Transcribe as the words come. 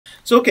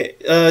So okay,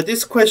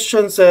 this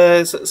question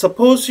says,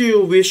 suppose you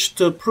wish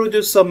to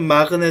produce some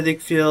magnetic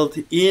field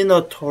in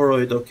a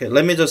toroid. Okay,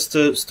 let me just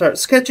start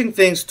sketching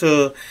things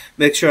to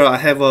make sure I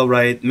have a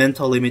right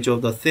mental image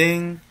of the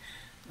thing.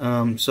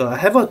 So I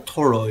have a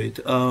toroid.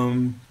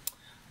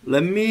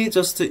 Let me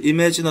just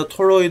imagine a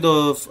toroid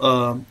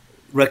of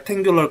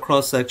rectangular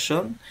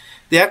cross-section.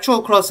 The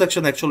actual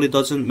cross-section actually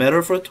doesn't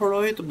matter for a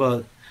toroid,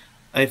 but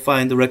I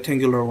find the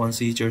rectangular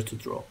ones easier to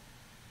draw.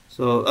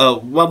 So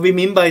what we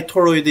mean by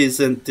toroid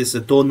isn't this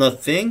donut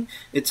thing.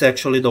 It's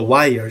actually the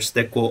wires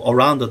that go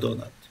around the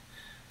donut.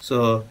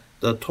 So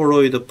the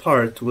toroid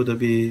part would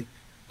be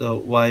the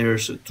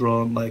wires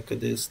drawn like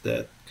this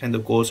that kind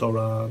of goes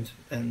around,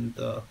 and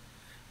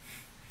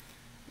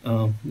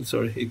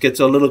sorry, it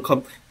gets a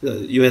little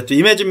you have to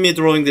imagine me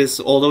drawing this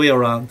all the way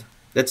around.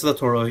 That's the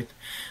toroid.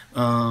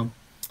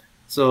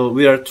 So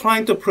we are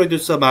trying to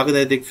produce a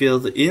magnetic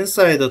field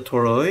inside the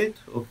toroid.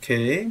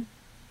 Okay.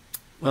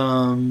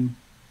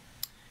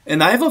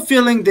 And I have a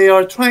feeling they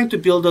are trying to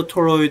build a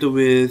toroid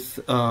with,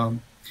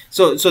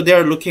 so they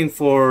are looking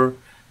for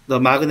the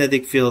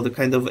magnetic field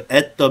kind of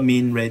at the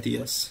mean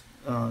radius,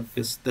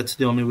 because that's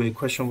the only way a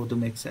question would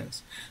make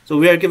sense. So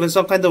we are given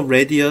some kind of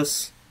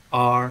radius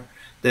r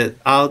that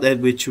out at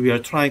which we are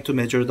trying to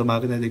measure the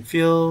magnetic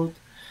field,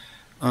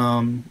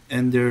 and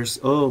there's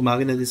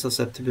magnetic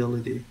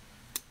susceptibility.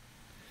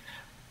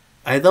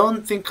 I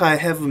don't think I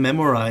have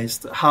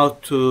memorized how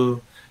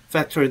to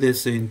factor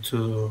this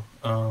into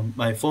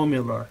my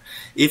formula.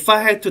 If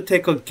I had to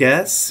take a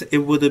guess, it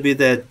would be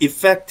that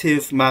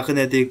effective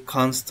magnetic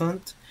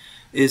constant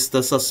is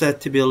the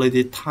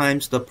susceptibility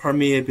times the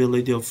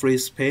permeability of free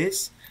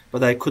space,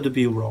 but I could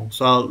be wrong.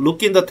 So I'll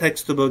look in the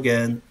textbook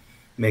and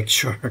make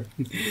sure.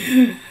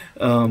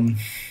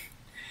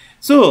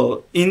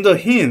 So in the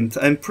hint,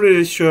 I'm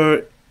pretty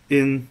sure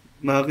in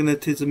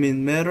magnetism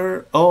in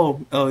matter,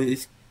 I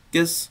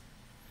guess,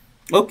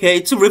 okay,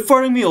 it's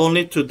referring me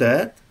only to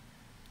that.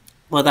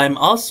 But I'm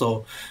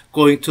also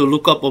going to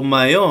look up on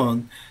my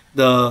own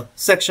the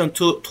section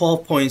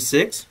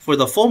 12.6 for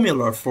the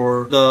formula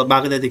for the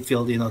magnetic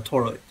field in a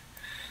toroid.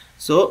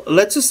 So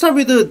let's start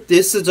with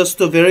this just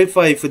to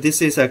verify if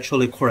this is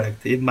actually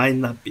correct. It might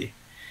not be.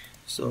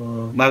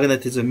 So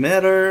magnetism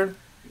matter,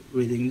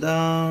 reading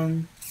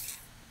down,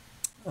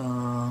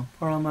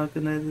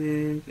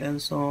 paramagnetic,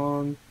 and so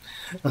on.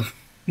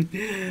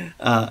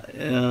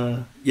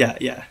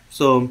 Yeah.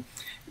 So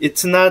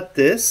it's not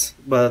this,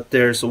 but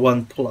there's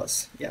 1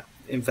 plus. Yeah,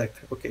 in fact,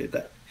 okay,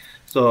 that.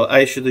 So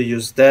I should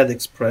use that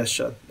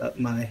expression, not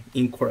my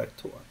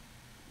incorrect one.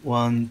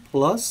 1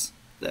 plus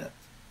that.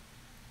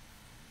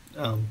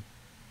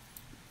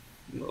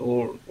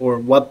 Or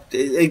what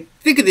I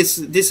think this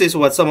is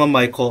what someone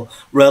might call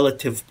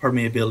relative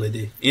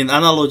permeability, in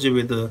analogy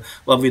with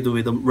what we do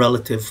with the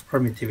relative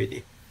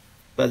permittivity.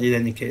 But in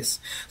any case,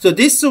 so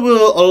this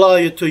will allow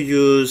you to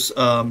use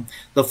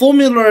the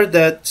formula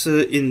that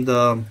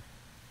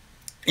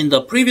in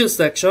the previous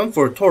section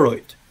for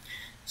toroid.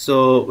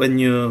 So when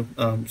you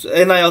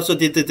and I also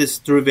did this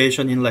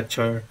derivation in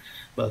lecture,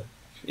 but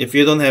if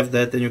you don't have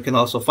that, then you can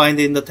also find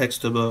it in the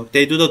textbook.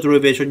 They do the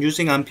derivation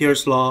using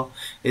Ampere's law.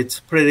 It's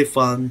pretty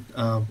fun.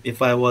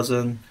 If I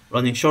wasn't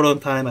running short on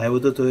time, I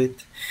would do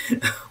it.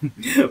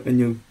 When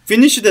you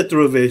finish the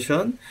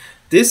derivation,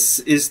 this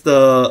is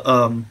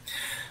the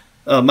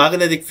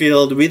magnetic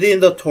field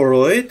within the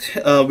toroid,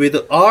 with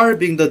r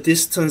being the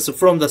distance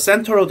from the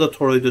center of the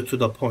toroid to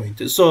the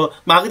point. So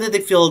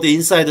magnetic field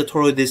inside the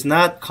toroid is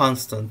not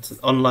constant,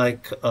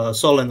 unlike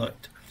solenoid.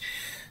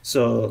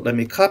 So let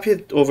me copy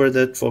it over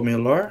that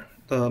formula.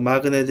 The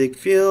magnetic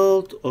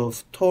field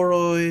of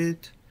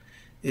toroid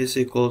is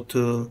equal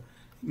to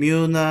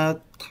mu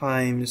naught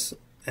times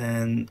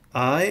Ni,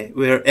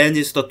 where N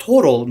is the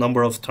total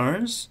number of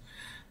turns,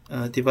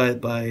 divided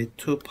by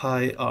 2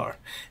 pi r.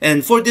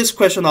 And for this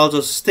question, I'll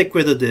just stick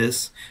with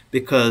this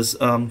because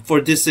for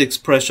this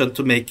expression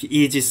to make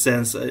easy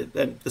sense,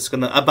 I'm just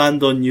going to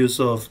abandon use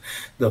of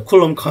the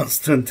Coulomb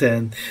constant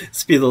and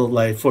speed of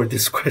light for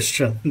this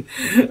question.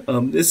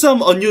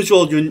 Some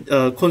unusual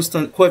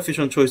constant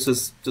coefficient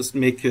choices just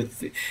make you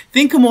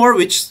think more,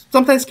 which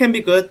sometimes can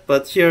be good,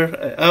 but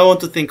here I want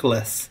to think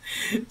less.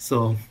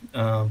 So,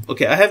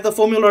 okay, I have the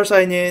formulas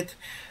I need.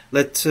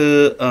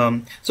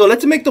 So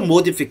let's make the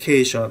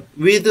modification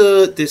with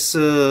this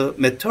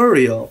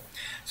material.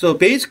 So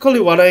basically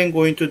what I'm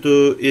going to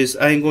do is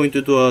I'm going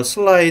to do a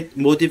slight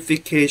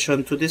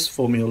modification to this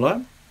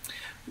formula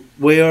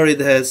where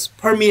it has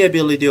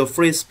permeability of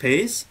free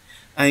space.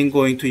 I'm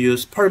going to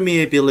use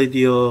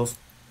permeability of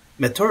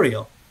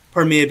material,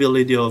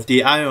 permeability of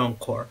the iron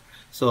core.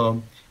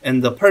 So,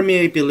 and the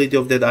permeability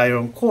of that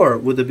iron core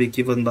would be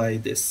given by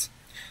this.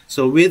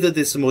 So with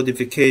this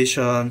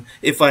modification,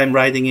 if I'm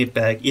writing it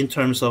back in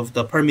terms of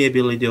the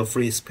permeability of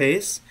free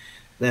space,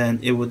 then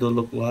it would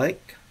look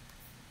like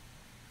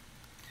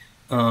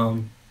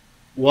 1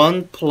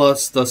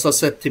 plus the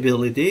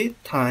susceptibility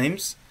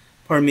times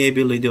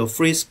permeability of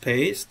free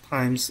space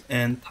times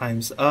N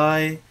times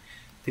I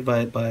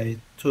divided by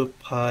 2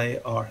 pi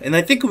r. And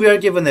I think we are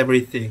given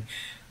everything.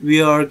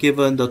 we are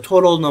given the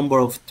total number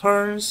of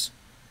turns,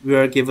 we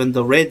are given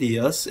the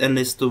radius, at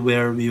least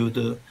where we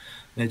would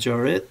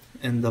measure it,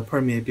 and the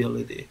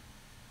permeability.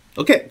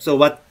 Okay, so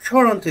what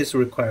current is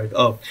required?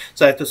 Oh,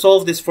 so I have to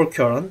solve this for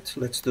current.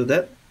 Let's do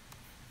that.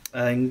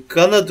 I'm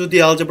gonna do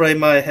the algebra in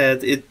my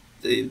head. It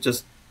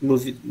just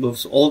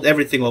moves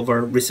everything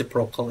over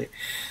reciprocally.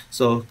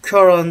 So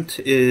current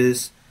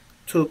is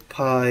 2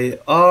 pi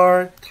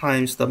r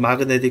times the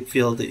magnetic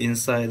field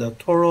inside a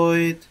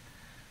toroid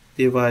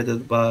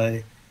divided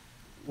by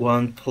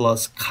 1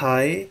 plus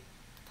chi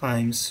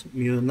times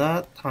mu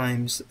naught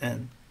times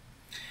n.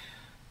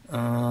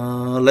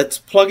 Let's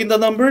plug in the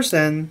numbers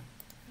and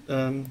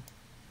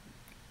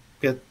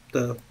get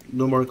the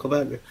numerical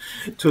value.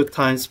 2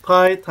 times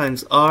pi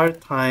times r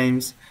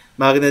times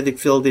magnetic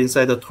field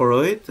inside the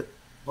toroid,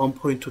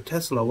 1.2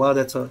 Tesla. Wow,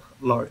 that's a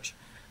large.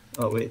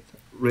 Oh, wait.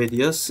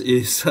 Radius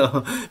is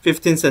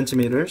 15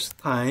 centimeters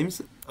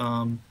times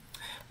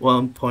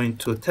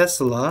 1.2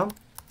 Tesla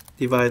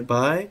divided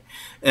by,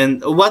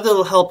 and what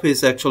will help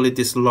is actually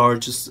this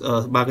large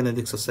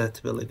magnetic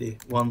susceptibility,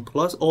 1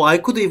 plus, oh, I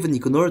could even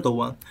ignore the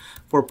 1,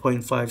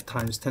 4.5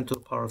 times 10 to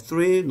the power of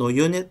 3, no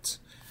units.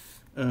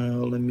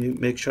 Let me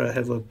make sure I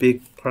have a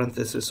big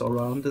parenthesis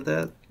around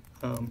that.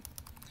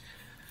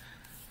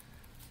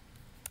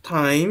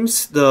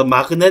 Times the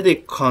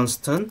magnetic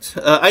constant.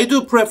 I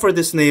do prefer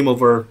this name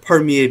over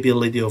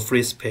permeability of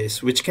free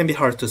space, which can be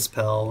hard to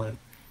spell, and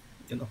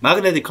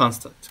magnetic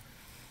constant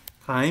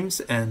times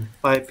and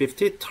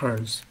 550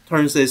 turns.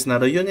 Turns is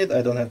not a unit,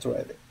 I don't have to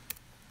write it.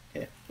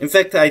 Okay. In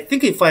fact, I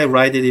think if I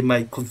write it, it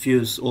might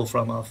confuse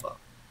Wolfram alpha.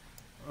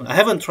 I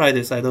haven't tried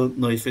this, I don't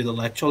know if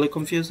it'll actually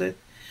confuse it.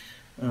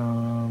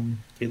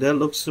 Okay, that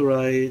looks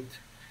right.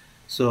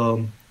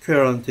 So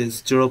current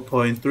is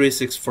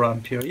 0.364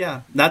 ampere.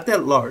 Yeah, not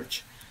that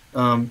large.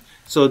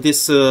 So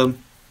this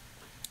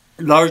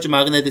large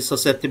magnetic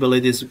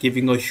susceptibility is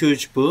giving a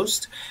huge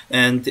boost,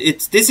 and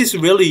this is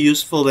really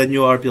useful when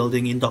you are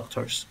building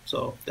inductors.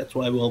 So that's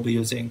why we'll be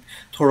using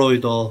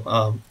toroidal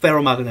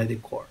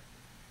ferromagnetic core.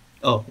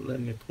 Oh, let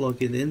me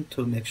plug it in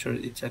to make sure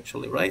it's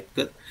actually right.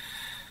 Good.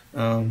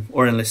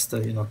 Or at least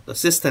the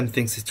system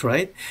thinks it's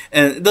right.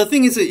 And the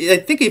thing is, I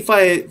think if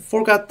I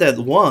forgot that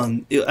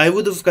 1, I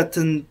would have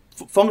gotten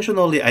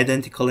functionally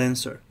identical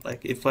answer.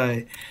 Like if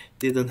I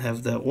didn't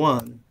have that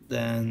 1,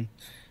 then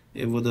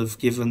it would have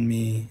given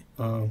me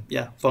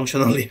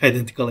functionally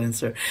identical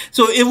answer.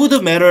 So it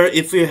wouldn't matter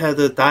if you had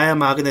a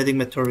diamagnetic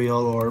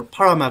material or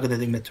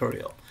paramagnetic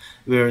material,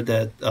 where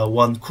that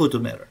 1 could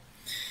matter.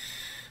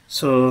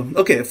 So,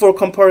 okay, for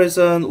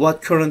comparison,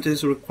 what current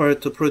is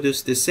required to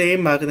produce the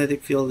same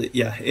magnetic field?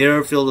 Yeah,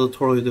 air field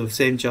toroid of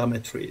same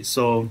geometry.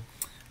 So,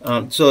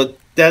 so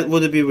that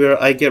would be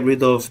where I get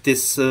rid of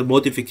this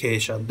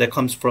modification that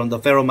comes from the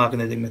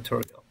ferromagnetic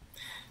material.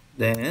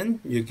 Then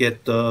you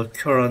get the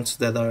currents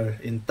that are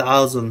in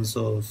thousands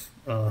of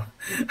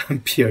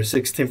ampere,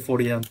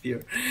 1640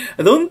 ampere.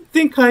 I don't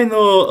think I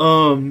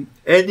know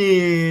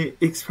any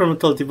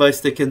experimental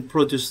device that can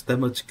produce that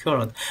much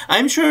current.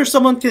 I'm sure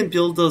someone can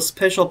build a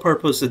special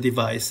purpose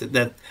device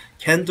that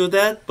can do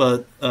that,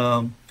 but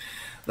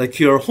like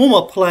your home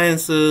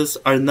appliances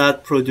are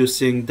not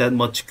producing that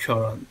much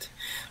current.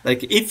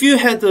 Like if you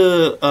had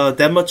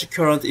that much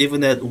current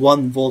even at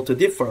 1 volt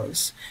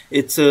difference,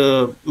 it's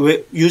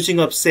using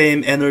up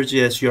same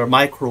energy as your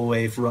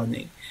microwave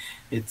running.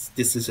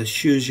 This is a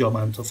huge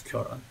amount of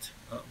current.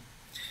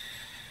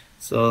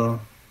 So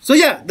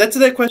yeah, that's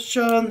the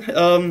question.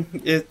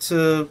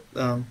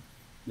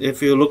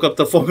 If you look up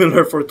the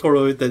formula for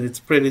toroid, then it's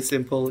pretty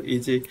simple,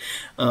 easy.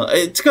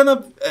 It's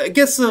gonna, I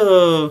guess,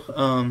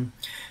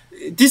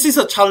 this is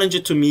a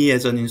challenge to me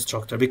as an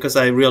instructor, because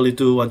I really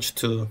do want you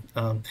to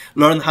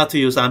learn how to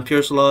use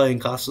Ampere's law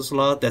and Gauss's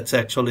law. That's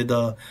actually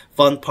the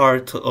fun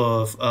part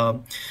of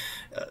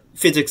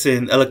physics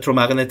in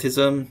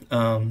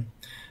electromagnetism.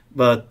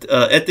 But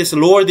at this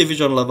lower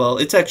division level,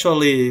 it's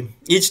actually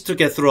easy to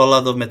get through a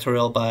lot of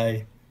material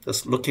by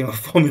just looking at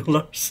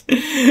formulas.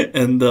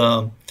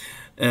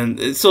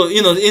 And so,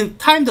 in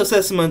timed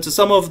assessment,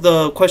 some of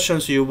the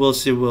questions you will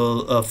see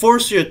will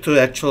force you to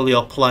actually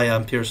apply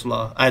Ampere's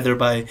law, either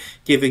by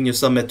giving you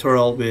some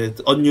material with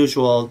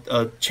unusual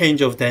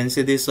change of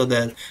density so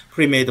that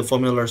pre-made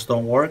formulas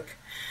don't work.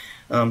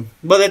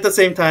 But at the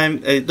same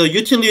time, the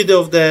utility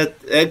of that,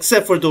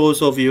 except for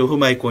those of you who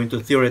might go into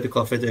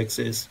theoretical physics,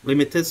 is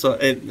limited. So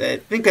I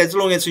think as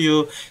long as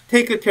you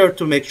take care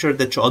to make sure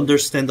that you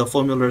understand the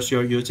formulas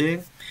you're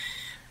using,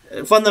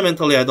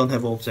 fundamentally, I don't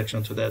have an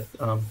objection to that.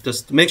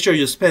 Just make sure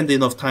you spend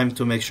enough time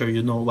to make sure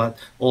you know what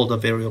all the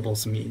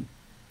variables mean.